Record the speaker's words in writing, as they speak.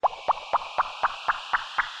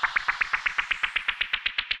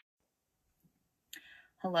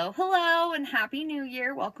Hello, and Happy New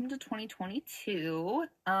Year. Welcome to 2022.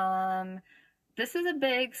 This is a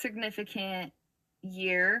big, significant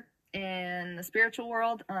year in the spiritual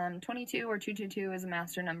world. 22 or 222 is a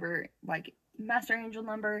master number, like master angel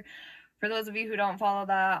number. For those of you who don't follow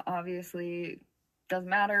that, obviously doesn't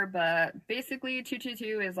matter, but basically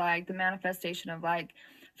 222 is like the manifestation of like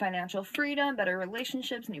financial freedom, better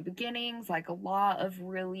relationships, new beginnings, like a lot of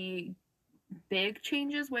really big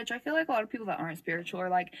changes, which I feel like a lot of people that aren't spiritual are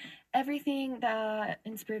like, everything that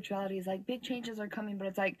in spirituality is like big changes are coming, but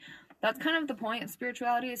it's like that's kind of the point of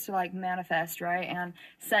spirituality, is to like manifest, right? And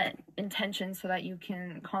set intentions so that you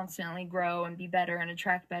can constantly grow and be better and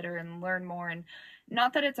attract better and learn more. And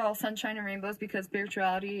not that it's all sunshine and rainbows, because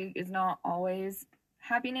spirituality is not always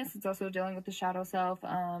happiness. It's also dealing with the shadow self,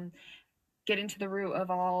 getting to the root of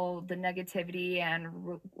all the negativity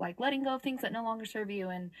and like letting go of things that no longer serve you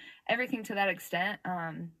and everything to that extent.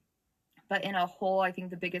 But in a whole, I think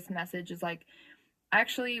the biggest message is like, I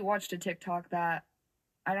actually watched a TikTok that,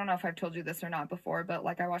 I don't know if I've told you this or not before, but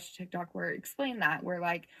like I watched a TikTok where it explained that, where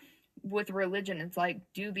like with religion, it's like,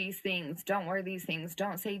 do these things, don't wear these things,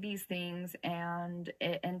 don't say these things, and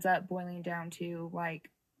it ends up boiling down to like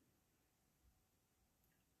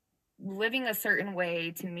living a certain way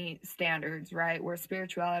to meet standards, right? Where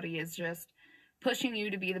spirituality is just pushing you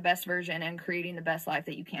to be the best version and creating the best life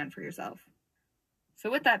that you can for yourself. So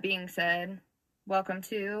with that being said, welcome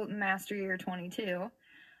to Master Year 22.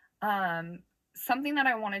 Something that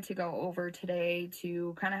I wanted to go over today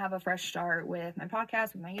to kind of have a fresh start with my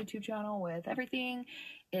podcast, with my YouTube channel, with everything,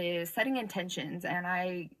 is setting intentions.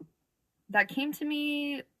 And that came to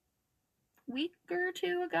me a week or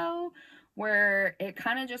two ago, where it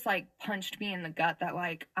kind of just like punched me in the gut that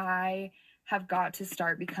like I have got to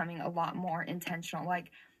start becoming a lot more intentional.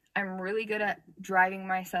 Like, I'm really good at driving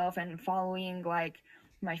myself and following like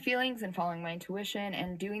my feelings and following my intuition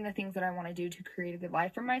and doing the things that I want to do to create a good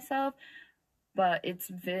life for myself. But it's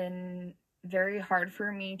been very hard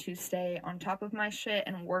for me to stay on top of my shit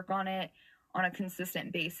and work on it on a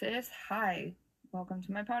consistent basis. Hi, welcome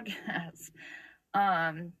to my podcast.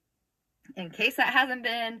 In case that hasn't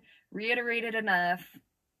been reiterated enough,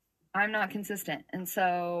 I'm not consistent. And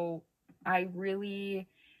so I really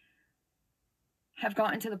have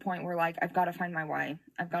gotten to the point where like I've got to find my why.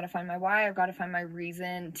 I've got to find my why. I've got to find my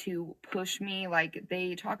reason to push me. Like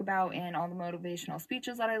they talk about in all the motivational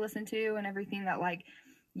speeches that I listen to and everything, that like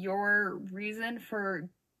your reason for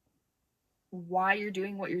why you're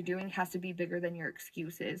doing what you're doing has to be bigger than your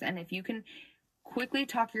excuses. And if you can quickly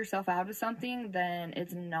talk yourself out of something, then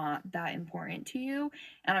it's not that important to you.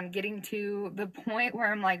 And I'm getting to the point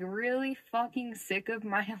where I'm like really fucking sick of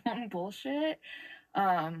my own bullshit.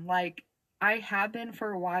 Like I have been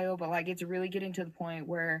for a while, but like it's really getting to the point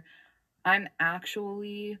where I'm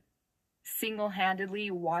actually single-handedly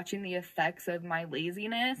watching the effects of my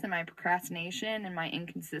laziness and my procrastination and my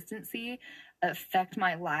inconsistency affect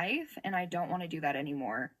my life, and I don't want to do that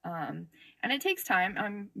anymore. And it takes time.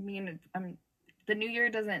 I'm the new year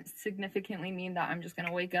doesn't significantly mean that I'm just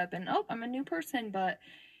gonna wake up and I'm a new person, but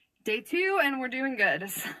day 2 and we're doing good.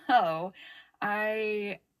 So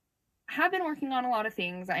I have been working on a lot of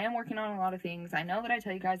things. I am working on a lot of things. I know that I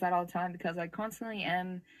tell you guys that all the time because I constantly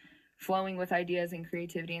am flowing with ideas and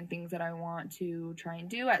creativity and things that I want to try and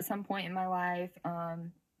do at some point in my life.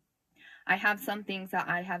 I have some things that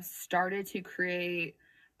I have started to create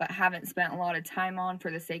but haven't spent a lot of time on, for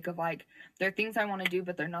the sake of like, they're things I want to do,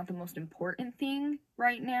 but they're not the most important thing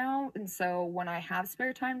right now. And so when I have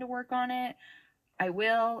spare time to work on it, I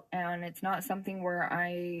will. And it's not something where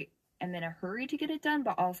I am in a hurry to get it done,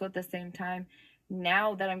 but also at the same time,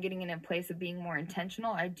 now that I'm getting in a place of being more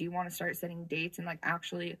intentional, I do want to start setting dates and like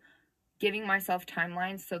actually giving myself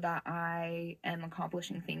timelines so that I am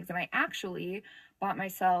accomplishing things. And I actually bought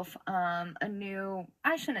myself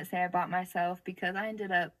I shouldn't say I bought myself, because I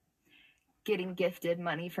ended up getting gifted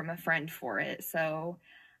money from a friend for it. So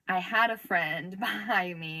I had a friend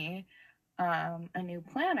buy me a new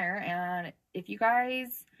planner. And if you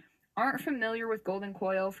guys aren't familiar with Golden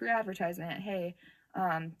Coil, free advertisement, hey,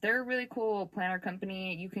 they're a really cool planner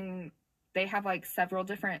company. They have like several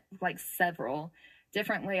different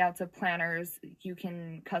layouts of planners. You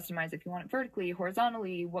can customize if you want it vertically,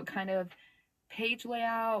 horizontally, what kind of page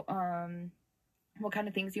layout, what kind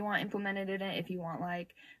of things you want implemented in it, if you want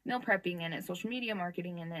like meal prepping in it, social media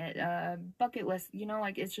marketing in it, bucket list,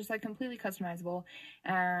 like it's just like completely customizable.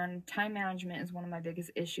 And time management is one of my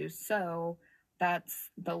biggest issues. So that's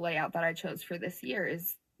the layout that I chose for this year.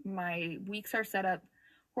 Is my weeks are set up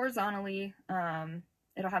horizontally.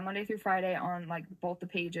 It'll have Monday through Friday on like both the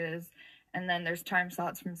pages, and then there's time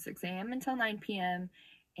slots from 6 a.m. until 9 p.m.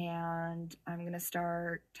 and I'm going to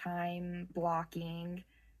start time blocking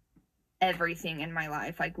everything in my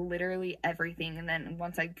life, like literally everything. And then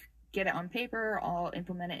once I get it on paper, I'll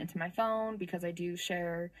implement it into my phone, because I do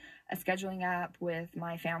share a scheduling app with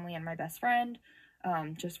my family and my best friend,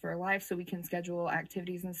 just for life, so we can schedule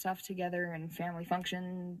activities and stuff together and family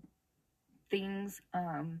function things.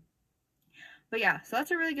 But yeah, so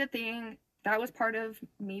that's a really good thing. That was part of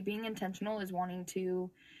me being intentional, is wanting to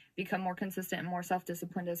become more consistent and more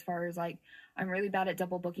self-disciplined, as far as like, I'm really bad at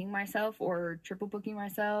double booking myself or triple booking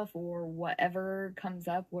myself or whatever comes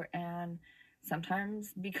up, and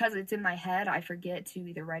sometimes because it's in my head, I forget to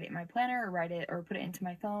either write it in my planner or write it or put it into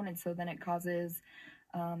my phone, and so then it causes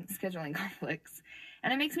scheduling conflicts.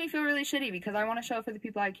 And it makes me feel really shitty, because I want to show up for the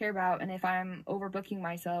people I care about, and if I'm overbooking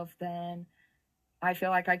myself, then I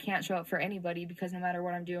feel like I can't show up for anybody, because no matter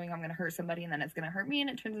what I'm doing, I'm going to hurt somebody, and then it's going to hurt me,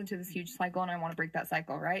 and it turns into this huge cycle, and I want to break that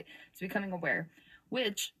cycle, right? So becoming aware,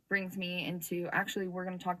 which brings me into, actually, we're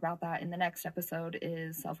going to talk about that in the next episode,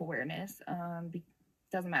 is self-awareness.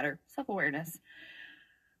 Doesn't matter, self-awareness.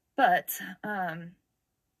 But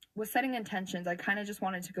with setting intentions, I kind of just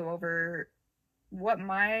wanted to go over what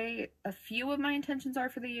a few of my intentions are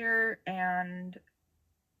for the year, and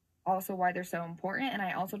also why they're so important. And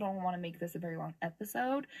I also don't want to make this a very long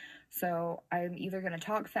episode, so I'm either going to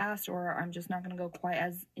talk fast, or I'm just not going to go quite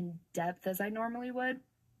as in depth as I normally would.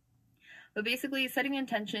 But basically, setting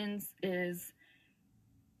intentions is,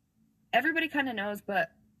 everybody kind of knows,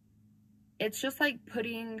 but it's just like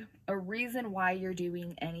putting a reason why you're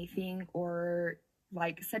doing anything, or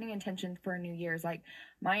like setting intentions for a new year's. Like,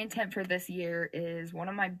 my intent for this year is, one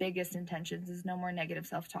of my biggest intentions is no more negative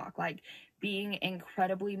self-talk, like being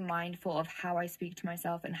incredibly mindful of how I speak to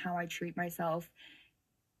myself and how I treat myself,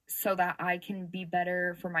 so that I can be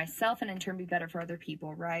better for myself and in turn be better for other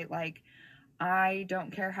people, right? Like, I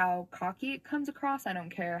don't care how cocky it comes across, I don't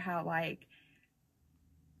care how like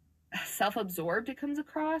self-absorbed it comes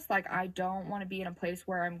across. Like, I don't want to be in a place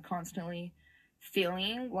where I'm constantly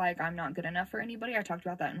feeling like I'm not good enough for anybody. I talked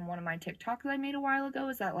about that in one of my TikToks I made a while ago,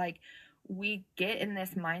 is that like, we get in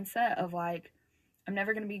this mindset of like, I'm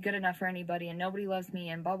never going to be good enough for anybody and nobody loves me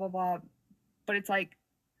and blah blah blah. But it's like,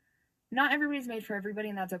 not everybody's made for everybody,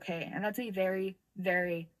 and that's okay. And that's a very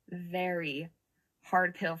very very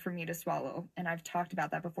hard pill for me to swallow, and I've talked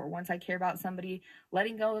about that before. Once I care about somebody,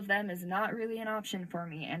 letting go of them is not really an option for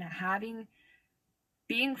me, and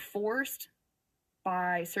being forced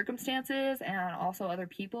by circumstances and also other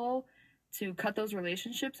people to cut those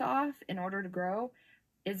relationships off in order to grow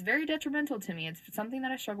is very detrimental to me. It's something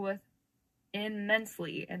that I struggle with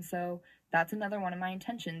immensely. And so that's another one of my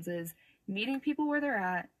intentions, is meeting people where they're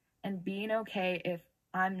at and being okay if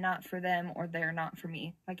I'm not for them or they're not for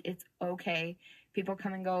me. Like, it's okay. People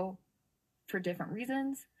come and go for different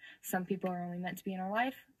reasons. Some people are only meant to be in our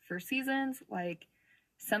life for seasons. Like,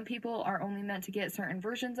 some people are only meant to get certain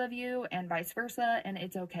versions of you, and vice versa, and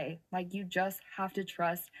it's okay. Like, you just have to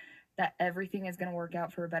trust that everything is going to work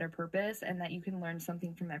out for a better purpose, and that you can learn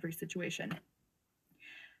something from every situation.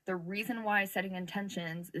 The reason why setting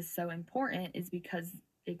intentions is so important is because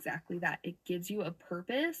exactly that. It gives you a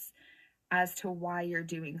purpose as to why you're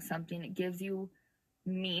doing something. It gives you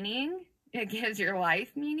meaning. It gives your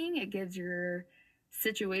life meaning. It gives your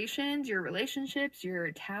situations, your relationships,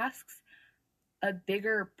 your tasks a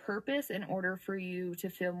bigger purpose, in order for you to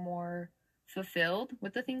feel more fulfilled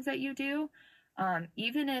with the things that you do.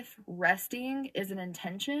 Even if resting is an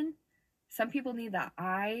intention, some people need that.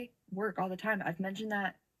 I work all the time. I've mentioned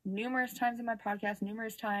that numerous times in my podcast,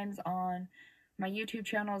 numerous times on my YouTube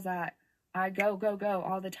channels, that I go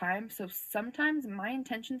all the time. So sometimes my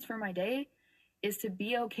intentions for my day is to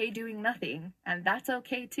be okay doing nothing, and that's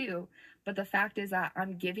okay too. But the fact is that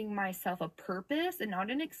I'm giving myself a purpose, and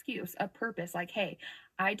not an excuse, a purpose. Like, hey,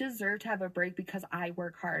 I deserve to have a break because I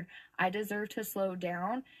work hard. I deserve to slow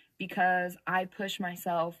down because I push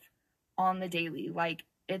myself on the daily. Like,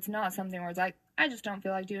 it's not something where it's like, I just don't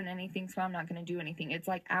feel like doing anything, so I'm not going to do anything. It's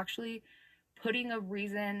like actually putting a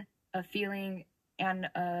reason, a feeling, and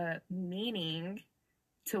a meaning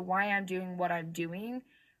to why I'm doing what I'm doing,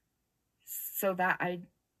 so that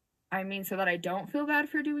so that I don't feel bad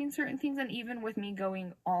for doing certain things. And even with me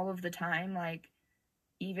going all of the time, like,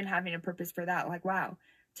 even having a purpose for that, like, wow,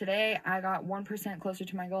 today I got 1% closer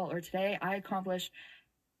to my goal, or today I accomplished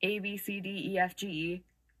A, B, C, D, E, F, G,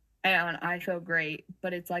 and I feel great.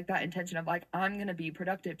 But it's like that intention of like, I'm gonna be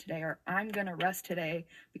productive today, or I'm gonna rest today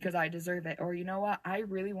because I deserve it, or you know what, I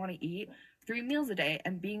really want to eat 3 meals a day,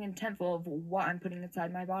 and being intentful of what I'm putting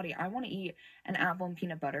inside my body. I want to eat an apple and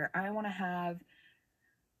peanut butter. I want to have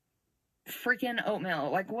freaking oatmeal,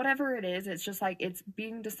 like whatever it is. It's just like, it's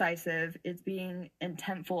being decisive, it's being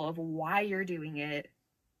intentful of why you're doing it.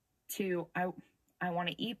 To I want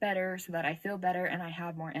to eat better so that I feel better and I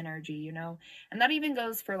have more energy, you know? And that even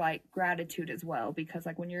goes for like gratitude as well, because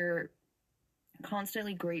like when you're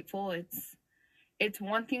constantly grateful, it's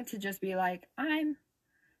one thing to just be like, I'm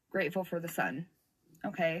grateful for the sun.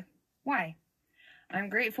 Okay. Why? I'm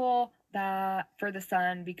grateful that for the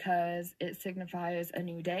sun because it signifies a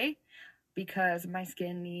new day, because my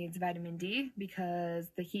skin needs vitamin D,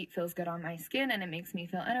 because the heat feels good on my skin and it makes me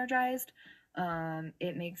feel energized.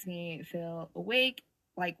 It makes me feel awake.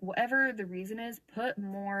 Like, whatever the reason is, put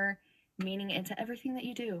more meaning into everything that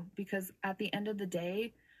you do, because at the end of the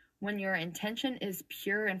day, when your intention is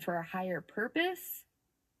pure and for a higher purpose,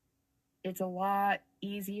 it's a lot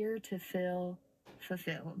easier to feel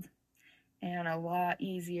fulfilled and a lot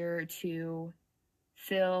easier to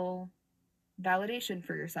feel validation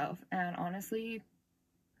for yourself. And honestly,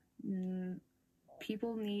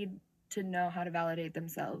 people need to know how to validate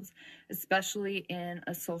themselves, especially in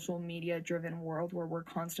a social media driven world where we're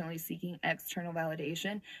constantly seeking external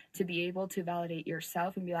validation. To be able to validate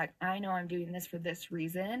yourself and be like, I know I'm doing this for this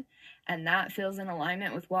reason, and that feels in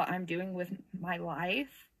alignment with what I'm doing with my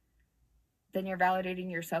life, then you're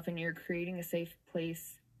validating yourself and you're creating a safe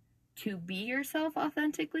place to be yourself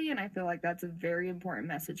authentically. And I feel like that's a very important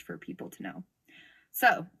message for people to know.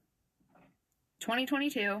 So,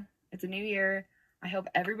 2022, it's a new year. I hope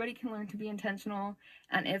everybody can learn to be intentional.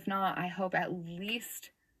 And if not, I hope at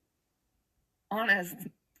least on a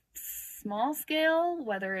small scale,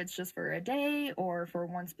 whether it's just for a day or for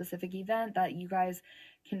one specific event, that you guys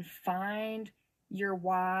can find your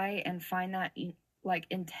why and find that like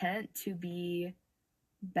intent to be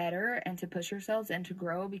better and to push yourselves and to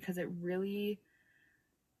grow, because it really,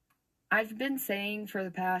 I've been saying for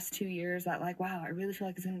the past 2 years that, like, wow, I really feel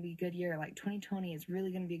like it's going to be a good year. Like, 2020 is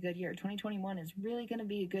really going to be a good year. 2021 is really going to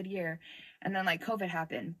be a good year. And then, like, COVID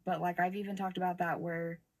happened. But, like, I've even talked about that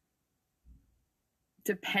where,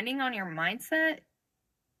 depending on your mindset,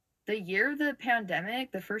 the year of the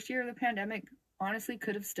pandemic, the first year of the pandemic, honestly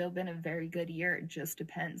could have still been a very good year. It just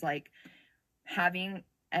depends. Like, having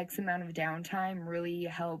X amount of downtime really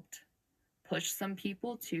helped push some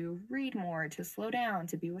people to read more, to slow down,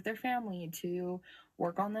 to be with their family, to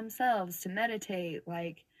work on themselves, to meditate,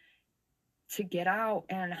 like to get out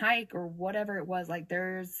and hike or whatever it was. Like,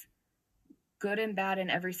 there's good and bad in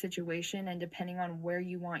every situation, and depending on where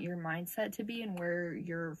you want your mindset to be and where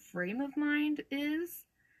your frame of mind is,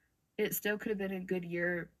 it still could have been a good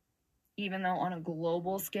year, even though on a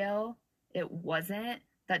global scale it wasn't.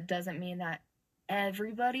 That doesn't mean that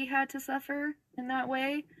everybody had to suffer in that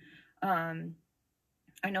way.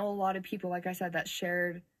 I know a lot of people, like I said, that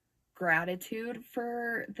shared gratitude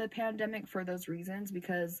for the pandemic for those reasons,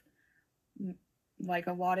 because like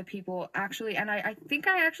a lot of people actually, and I think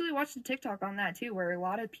I actually watched a TikTok on that too, where a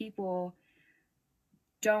lot of people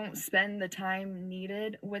don't spend the time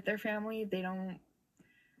needed with their family. They don't.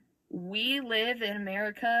 We live in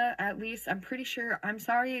America, at least I'm pretty sure. I'm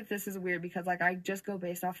sorry if this is weird, because like I just go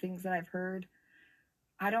based off things that I've heard.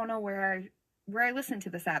 I don't know where I listen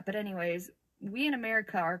to this at, but anyways, we in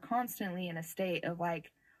America are constantly in a state of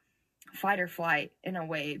like fight or flight in a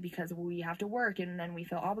way, because we have to work and then we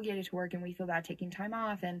feel obligated to work and we feel bad taking time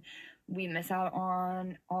off, and we miss out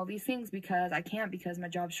on all these things because I can't, because my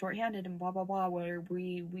job's shorthanded and blah blah blah, where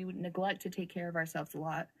we would neglect to take care of ourselves a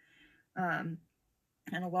lot.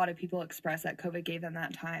 And a lot of people express that COVID gave them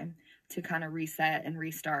that time to kind of reset and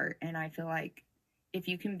restart. And I feel like if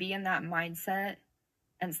you can be in that mindset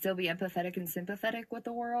and still be empathetic and sympathetic with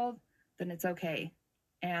the world, then it's okay.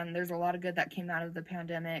 And there's a lot of good that came out of the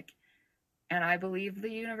pandemic. And I believe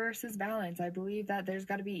the universe is balanced. I believe that there's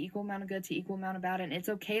got to be equal amount of good to equal amount of bad. And it's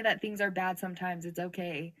okay that things are bad sometimes. It's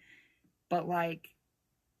okay. But like,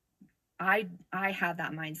 I have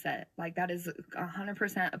that mindset. Like, that is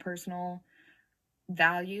 100% a personal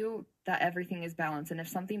value, that everything is balanced. And if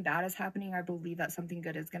something bad is happening, I believe that something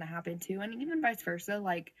good is going to happen too. And even vice versa.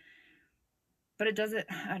 Like, but it doesn't,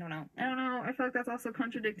 I don't know. I feel like that's also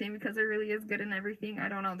contradicting, because there really is good in everything. I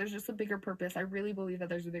don't know. There's just a bigger purpose. I really believe that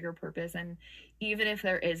there's a bigger purpose. And even if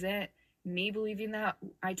there isn't, me believing that,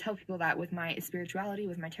 I tell people that with my spirituality,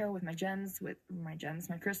 with my tarot, with my gems,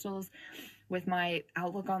 my crystals, with my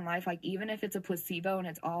outlook on life, like even if it's a placebo and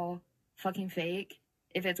it's all fucking fake,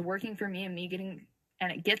 if it's working for me and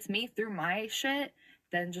it gets me through my shit,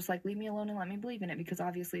 then just like leave me alone and let me believe in it, because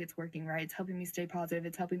obviously it's working, right? It's helping me stay positive.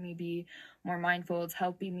 It's helping me be more mindful. It's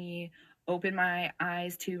helping me open my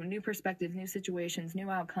eyes to new perspectives, new situations, new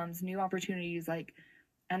outcomes, new opportunities, like,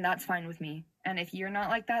 and that's fine with me. And if you're not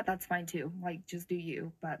like that, that's fine too. Like, just do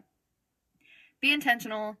you. But be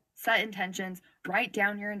intentional, set intentions, write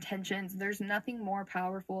down your intentions. There's nothing more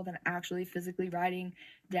powerful than actually physically writing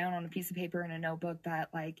down on a piece of paper in a notebook that,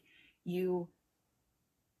 like, you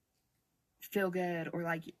feel good, or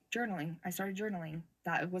like journaling. I started journaling.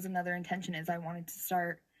 That was another intention, is I wanted to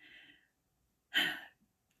start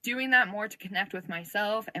doing that more to connect with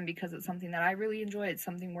myself, and because it's something that I really enjoy, it's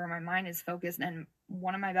something where my mind is focused. And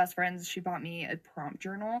one of my best friends, she bought me a prompt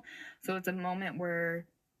journal, so it's a moment where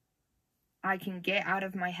I can get out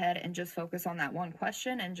of my head and just focus on that one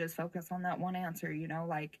question and just focus on that one answer, you know,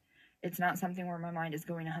 like it's not something where my mind is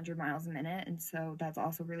going 100 miles a minute. And so that's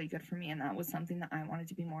also really good for me, and that was something that I wanted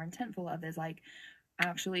to be more intentful of, is like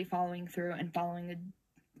actually following through and following a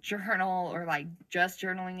journal, or like just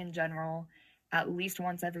journaling in general, at least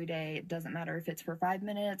once every day. It doesn't matter if it's for 5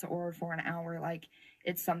 minutes or for an hour, like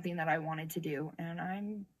it's something that I wanted to do. And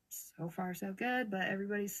I'm so far so good, but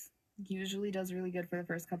everybody's usually does really good for the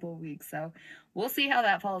first couple of weeks, so we'll see how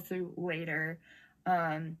that follows through later.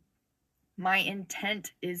 My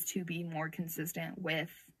intent is to be more consistent with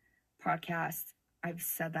podcasts. I've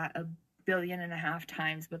said that 1.5 billion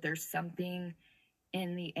times, but there's something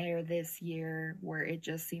in the air this year where it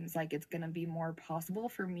just seems like it's going to be more possible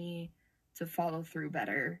for me to follow through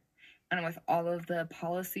better. And with all of the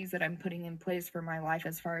policies that I'm putting in place for my life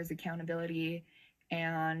as far as accountability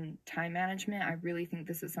and time management, I really think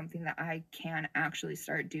this is something that I can actually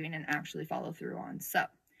start doing and actually follow through on. So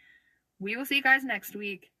we will see you guys next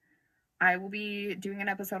week. I will be doing an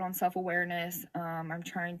episode on self-awareness. I'm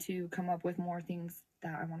trying to come up with more things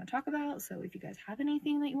that I want to talk about. So if you guys have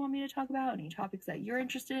anything that you want me to talk about, any topics that you're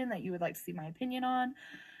interested in, that you would like to see my opinion on,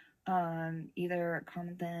 either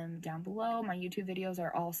comment them down below. My YouTube videos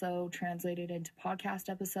are also translated into podcast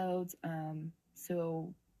episodes.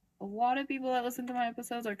 So a lot of people that listen to my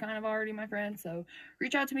episodes are kind of already my friends. So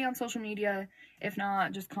reach out to me on social media. If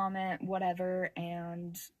not, just comment, whatever.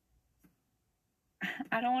 And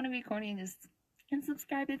I don't want to be corny, and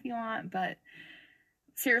subscribe if you want, but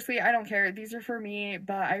seriously, I don't care. These are for me,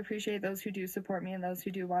 but I appreciate those who do support me and those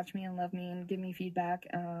who do watch me and love me and give me feedback,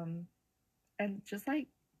 and just like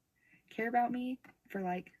care about me for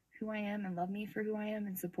like who I am, and love me for who I am,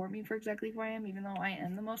 and support me for exactly who I am, even though I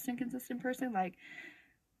am the most inconsistent person. Like,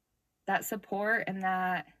 that support and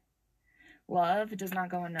that love does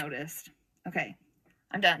not go unnoticed. Okay,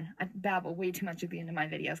 I'm done. I babble way too much at the end of my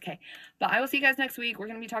videos. Okay, but I will see you guys next week. We're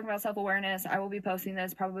going to be talking about self-awareness. I will be posting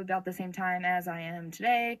this probably about the same time as I am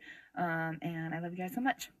today. And I love you guys so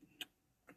much.